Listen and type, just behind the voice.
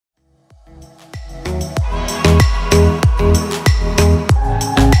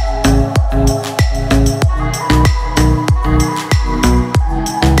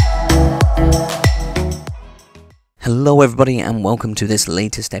Hello everybody and welcome to this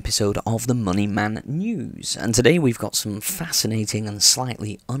latest episode of the Money Man News, and today we've got some fascinating and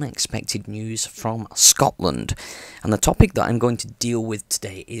slightly unexpected news from Scotland, and the topic that I'm going to deal with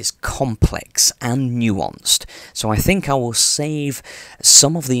today is complex and nuanced, so I think I will save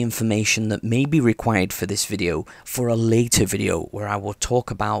some of the information that may be required for this video for a later video where I will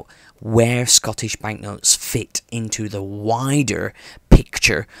talk about where Scottish banknotes fit into the wider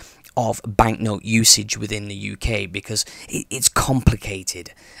picture of banknote usage within the UK, because it's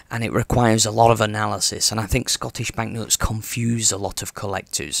complicated and it requires a lot of analysis, and I think Scottish banknotes confuse a lot of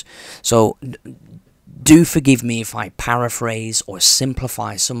collectors. So do forgive me if I paraphrase or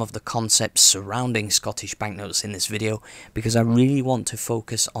simplify some of the concepts surrounding Scottish banknotes in this video, because I really want to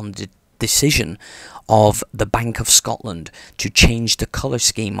focus on the decision of the Bank of Scotland to change the colour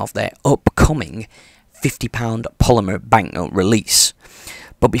scheme of their upcoming £50 polymer banknote release.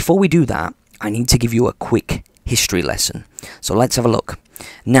 But before we do that, I need to give you a quick history lesson. So let's have a look.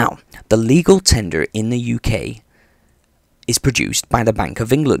 Now, the legal tender in the UK is produced by the Bank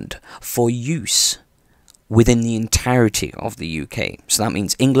of England for use within the entirety of the UK. So that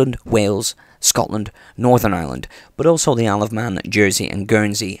means England, Wales, Scotland, Northern Ireland, but also the Isle of Man, Jersey and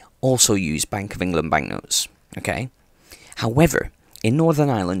Guernsey also use Bank of England banknotes. Okay. However, in Northern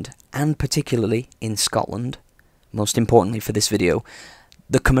Ireland, and particularly in Scotland, most importantly for this video,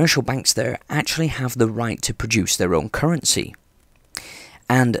 the commercial banks there actually have the right to produce their own currency.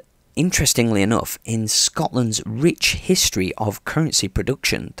 And interestingly enough, in Scotland's rich history of currency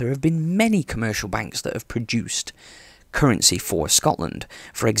production, there have been many commercial banks that have produced currency for Scotland.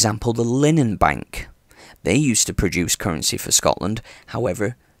 For example, the Linen Bank. They used to produce currency for Scotland,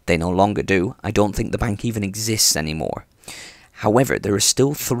 however, they no longer do. I don't think the bank even exists anymore. However, there are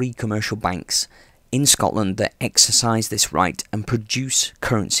still 3 commercial banks in Scotland that exercise this right and produce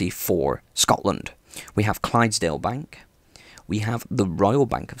currency for Scotland. We have Clydesdale Bank, we have the Royal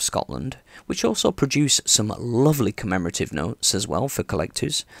Bank of Scotland, which also produce some lovely commemorative notes as well for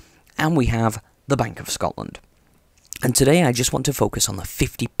collectors, and we have the Bank of Scotland. And today I just want to focus on the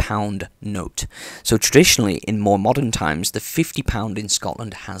 £50 note. So traditionally, in more modern times, the £50 in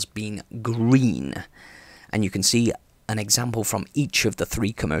Scotland has been green, and you can see an example from each of the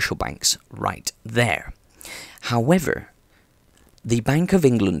 3 commercial banks right there. However, the Bank of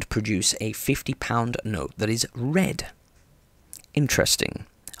England produce a £50 note that is red. Interesting.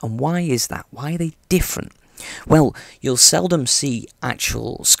 And why is that? Why are they different? Well, you'll seldom see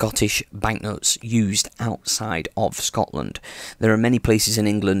actual Scottish banknotes used outside of Scotland. There are many places in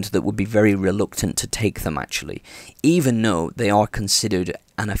England that would be very reluctant to take them actually. Even though they are considered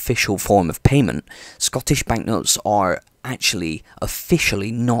an official form of payment, Scottish banknotes are actually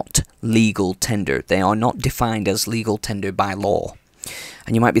officially not legal tender. They are not defined as legal tender by law.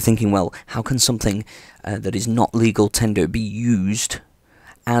 And you might be thinking, well, how can something that is not legal tender be used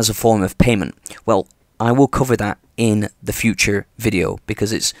as a form of payment? Well, I will cover that in the future video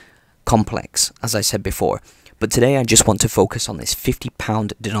because it's complex, as I said before. But today I just want to focus on this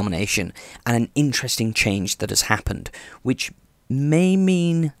 £50 denomination and an interesting change that has happened, which may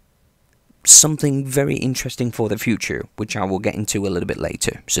mean something very interesting for the future, which I will get into a little bit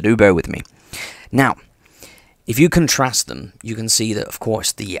later, so do bear with me. Now, if you contrast them, you can see that, of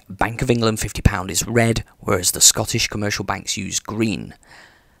course, the Bank of England £50 is red, whereas the Scottish commercial banks use green.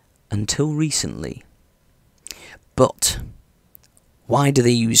 Until recently. But why do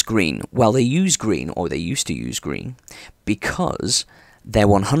they use green? Well, they use green, or they used to use green, because their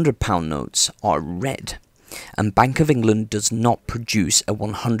 £100 notes are red, and Bank of England does not produce a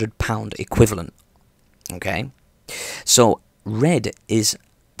 £100 equivalent. Okay? So red is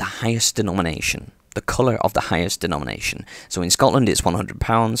the highest denomination, the colour of the highest denomination. So in Scotland it's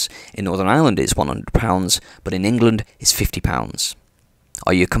 £100, in Northern Ireland it's £100, but in England it's £50.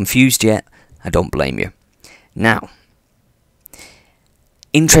 Are you confused yet? I don't blame you. Now,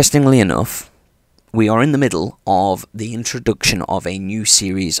 interestingly enough, we are in the middle of the introduction of a new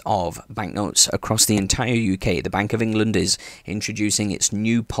series of banknotes across the entire UK. The Bank of England is introducing its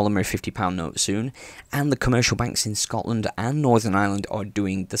new polymer £50 note soon, and the commercial banks in Scotland and Northern Ireland are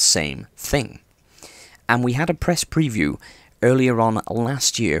doing the same thing. And we had a press preview earlier on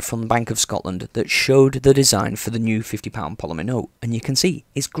last year from the Bank of Scotland that showed the design for the new £50 polymer note, and you can see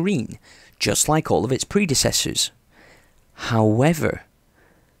it's green, just like all of its predecessors. However,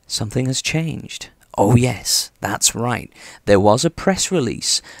 something has changed. Oh yes, that's right. There was a press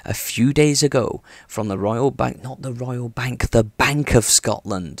release a few days ago from the Royal Bank, not the Royal Bank, the Bank of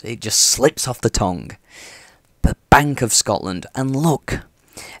Scotland. It just slips off the tongue. The Bank of Scotland, and look,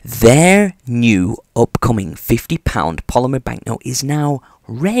 their new upcoming £50 polymer banknote is now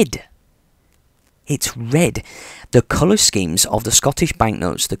red. It's red. The colour schemes of the Scottish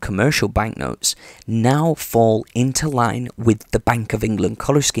banknotes, the commercial banknotes, now fall into line with the Bank of England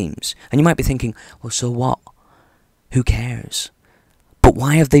colour schemes. And you might be thinking, well, so what? Who cares? But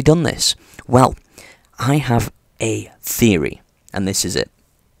why have they done this? Well, I have a theory, and this is it.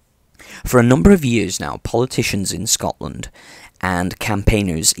 For a number of years now, politicians in Scotland and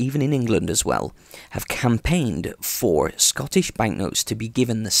campaigners, even in England as well, have campaigned for Scottish banknotes to be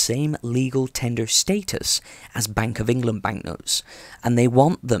given the same legal tender status as Bank of England banknotes. And they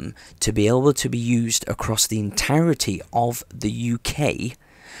want them to be able to be used across the entirety of the UK,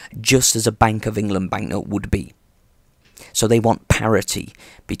 just as a Bank of England banknote would be. So they want parity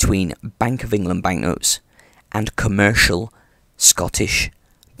between Bank of England banknotes and commercial Scottish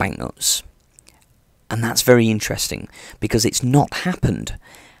banknotes. And that's very interesting, because it's not happened.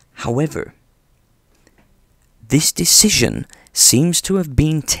 However, this decision seems to have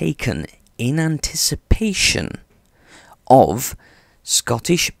been taken in anticipation of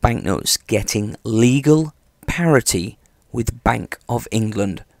Scottish banknotes getting legal parity with Bank of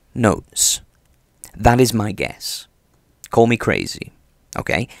England notes. That is my guess. Call me crazy.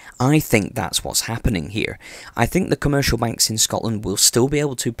 Okay, I think that's what's happening here. I think the commercial banks in Scotland will still be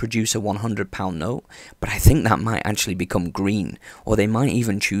able to produce a £100 note, but I think that might actually become green, or they might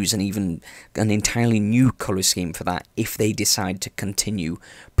even choose an entirely new colour scheme for that if they decide to continue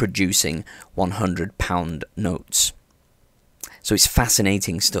producing £100 notes. So it's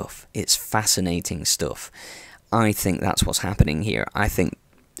fascinating stuff. It's fascinating stuff. I think that's what's happening here. I think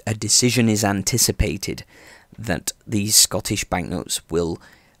a decision is anticipated that these Scottish banknotes will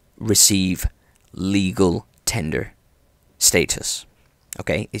receive legal tender status.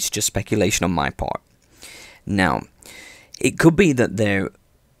 Okay, it's just speculation on my part. Now, it could be that they're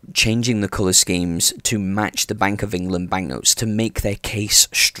changing the colour schemes to match the Bank of England banknotes to make their case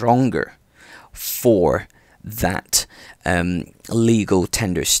stronger for that legal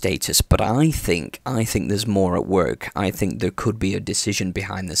tender status, but I think there's more at work. I think there could be a decision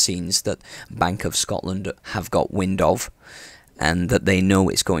behind the scenes that Bank of Scotland have got wind of, and that they know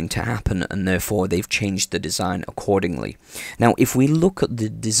it's going to happen, and therefore they've changed the design accordingly. Now, if we look at the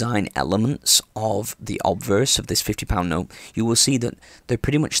design elements of the obverse of this £50 note, you will see that they're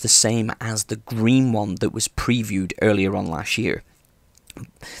pretty much the same as the green one that was previewed earlier on last year.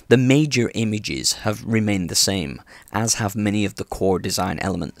 The major images have remained the same, as have many of the core design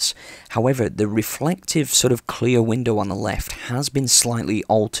elements. However, the reflective sort of clear window on the left has been slightly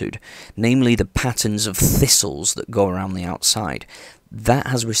altered, namely the patterns of thistles that go around the outside. That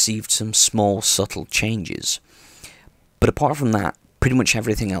has received some small subtle changes. But apart from that, pretty much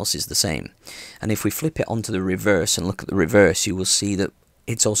everything else is the same. And if we flip it onto the reverse and look at the reverse, you will see that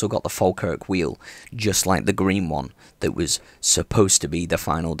it's also got the Falkirk wheel, just like the green one that was supposed to be the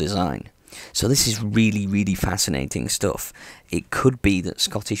final design. So this is really, really fascinating stuff. It could be that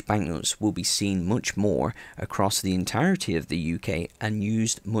Scottish banknotes will be seen much more across the entirety of the UK and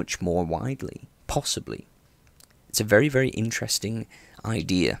used much more widely, possibly. It's a very, very interesting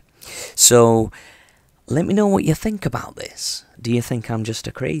idea. So let me know what you think about this. Do you think I'm just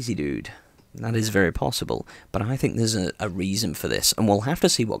a crazy dude? That is very possible, but I think there's a reason for this, and we'll have to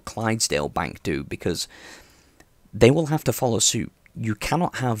see what Clydesdale Bank do, because they will have to follow suit. You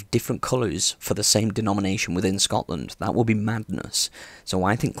cannot have different colours for the same denomination within Scotland. That will be madness. So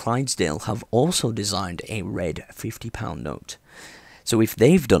I think Clydesdale have also designed a red £50 note. So if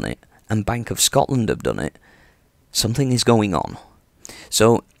they've done it, and Bank of Scotland have done it, something is going on.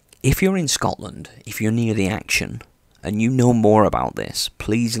 So if you're in Scotland, if you're near the action, and you know more about this,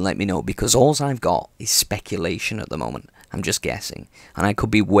 please let me know, because all I've got is speculation at the moment. I'm just guessing, and I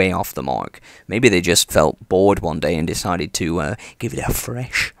could be way off the mark. Maybe they just felt bored one day and decided to give it a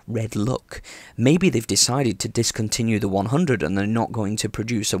fresh red look. Maybe they've decided to discontinue the 100 and they're not going to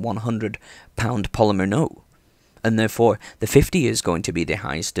produce a £100 polymer note. And therefore, the 50 is going to be the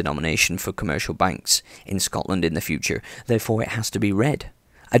highest denomination for commercial banks in Scotland in the future. Therefore, it has to be red.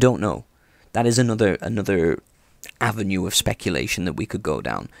 I don't know. That is another avenue of speculation that we could go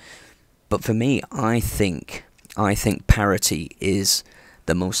down. But for me, I think parity is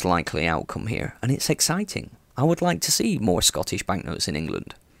the most likely outcome here, and it's exciting. I would like to see more Scottish banknotes in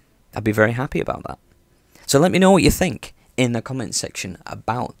England. I'd be very happy about that. So let me know what you think in the comment section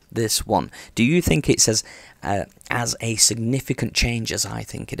about this one. Do you think it's as a significant change as I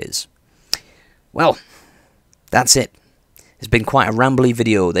think it is? Well, that's it. It's been quite a rambly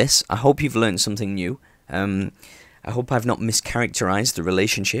video, this. I hope you've learned something new. I hope I've not mischaracterised the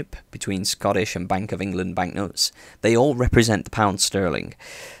relationship between Scottish and Bank of England banknotes. They all represent the pound sterling.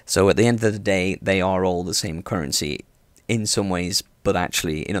 So at the end of the day, they are all the same currency in some ways, but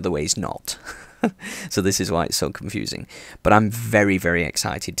actually in other ways not. So this is why it's so confusing. But I'm very, very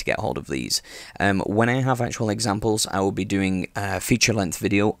excited to get hold of these. When I have actual examples, I will be doing a feature-length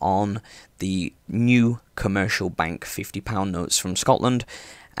video on the new commercial bank £50 notes from Scotland,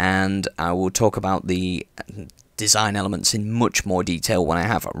 and I will talk about the design elements in much more detail when I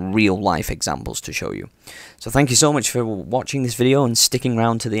have real-life examples to show you. So thank you so much for watching this video and sticking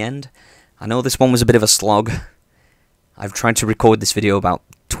around to the end. I know this one was a bit of a slog. I've tried to record this video about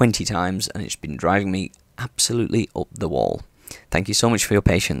 20 times and it's been driving me absolutely up the wall. Thank you so much for your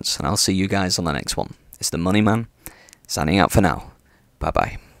patience, and I'll see you guys on the next one. It's the Money Man, signing out for now. Bye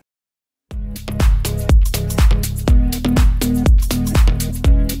bye.